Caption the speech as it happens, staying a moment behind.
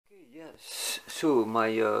Yes, so my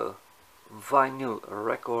vinyl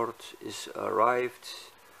record is arrived.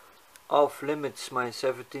 Off Limits, my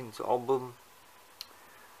 17th album.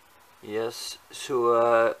 Yes,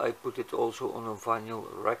 so I put it also on a vinyl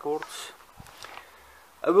record.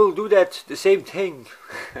 I will do that the same thing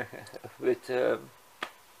with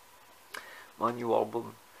my new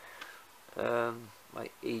album, my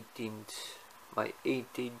 18th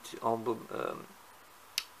album,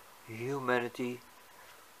 Humanity.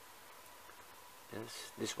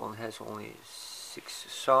 Yes, this one has only 6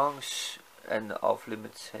 songs and Off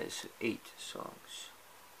Limits has 8 songs.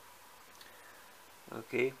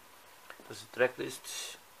 Okay, that's the track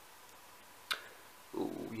list.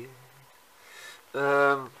 Oh yeah.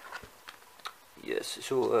 Yes,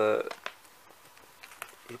 so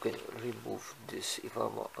you can remove this if I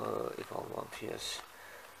want. Yes.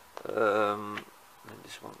 And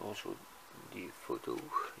this one also, the photo.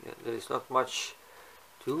 Yeah, there is not much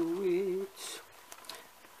to it.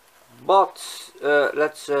 But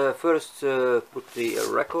let's first put the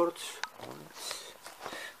record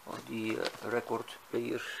on the record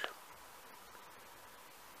player.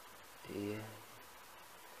 Yeah.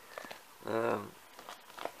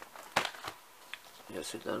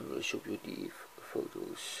 Yes, and then we'll show you the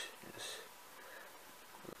photos. Yes.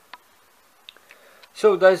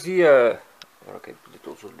 So that's the okay, put it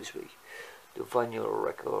also this way. The vinyl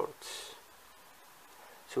record.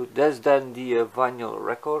 So that's then the vinyl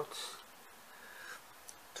record.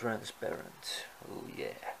 Transparent. Oh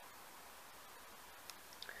yeah.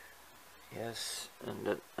 Yes, and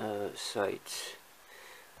then side.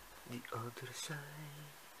 The other side.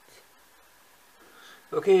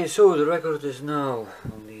 Okay, so the record is now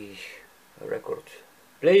on the record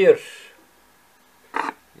player.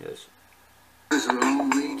 Yes. There's a long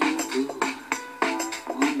way to go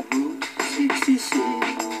on Route 66.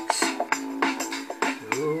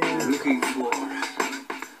 Looking for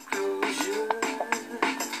closure.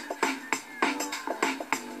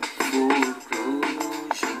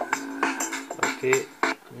 Okay,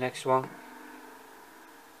 next one.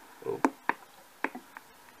 Oh,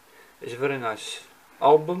 it's very nice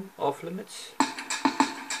album, Off Limits.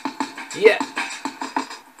 Yeah.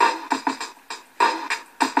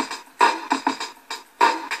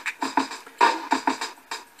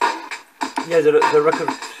 Yeah, the record.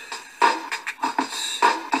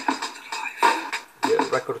 The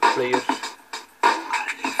record player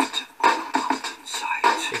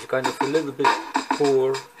is kind of a little bit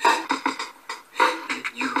poor.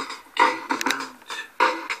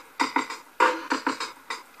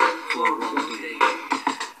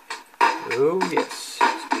 Oh yes.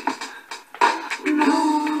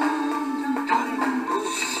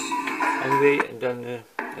 Anyway, and then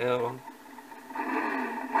the other one.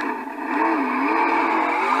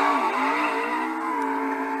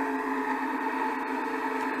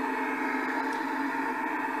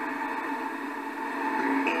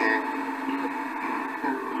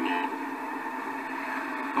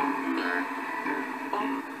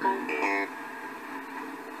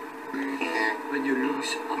 When you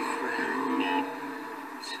lose a friend,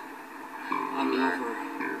 a lover,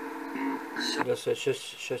 that's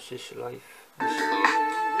just his life.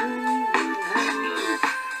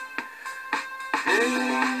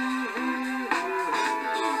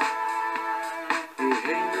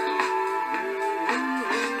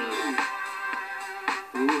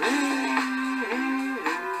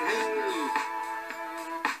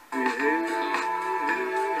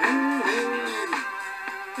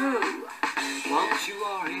 Once you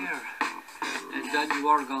are here, and then you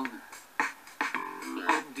are gone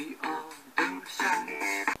on the other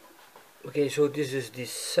side. Okay, so this is the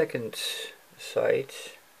second side,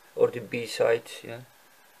 or the B side, yeah,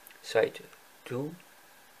 side 2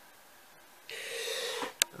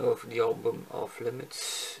 of the album Off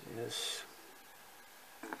Limits. Yes.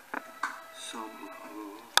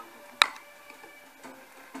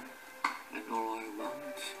 And all I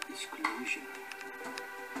want is closure.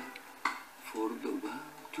 For the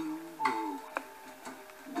world to know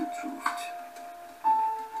the truth,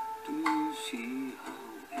 to see how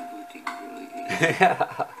everything really is.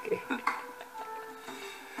 Okay.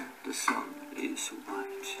 The sun is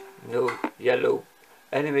white. No, yellow.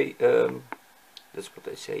 Anyway, that's what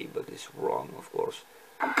I say, but it's wrong, of course.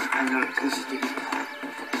 Electricity.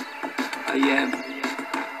 I am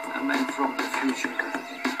a man from the future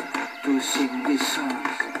to sing this song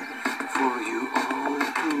for you all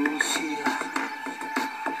to see.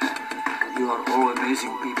 You are all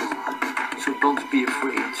amazing people, so don't be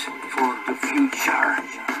afraid for the future.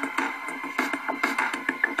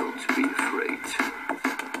 Don't be afraid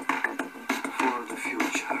for the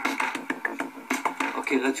future.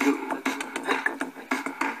 Okay, let's go.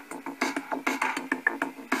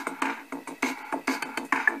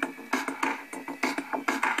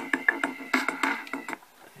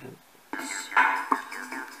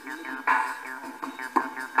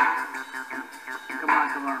 Come on,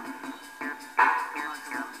 come on.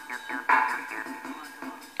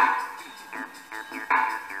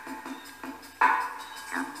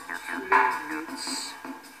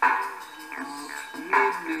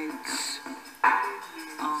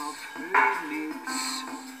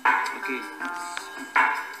 Okay.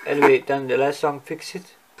 Anyway, then the last song, Fix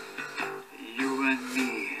It. You and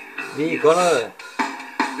me. We gonna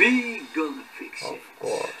fix it. Of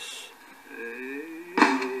course.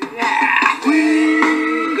 Yeah, we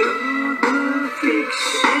gonna fix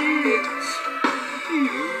it.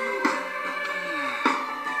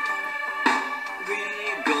 We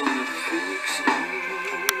gonna fix it.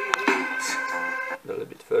 A little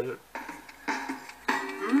bit further.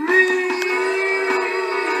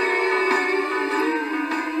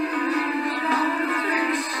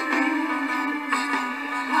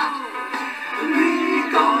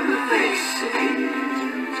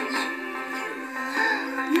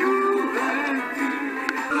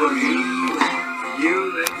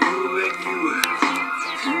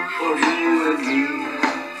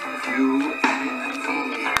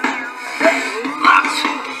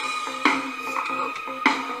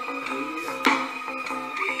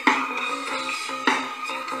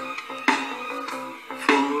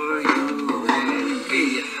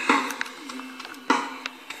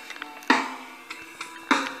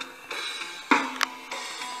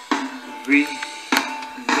 We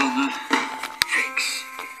gonna fix.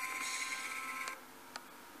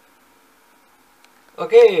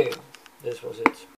 Okay, this was it.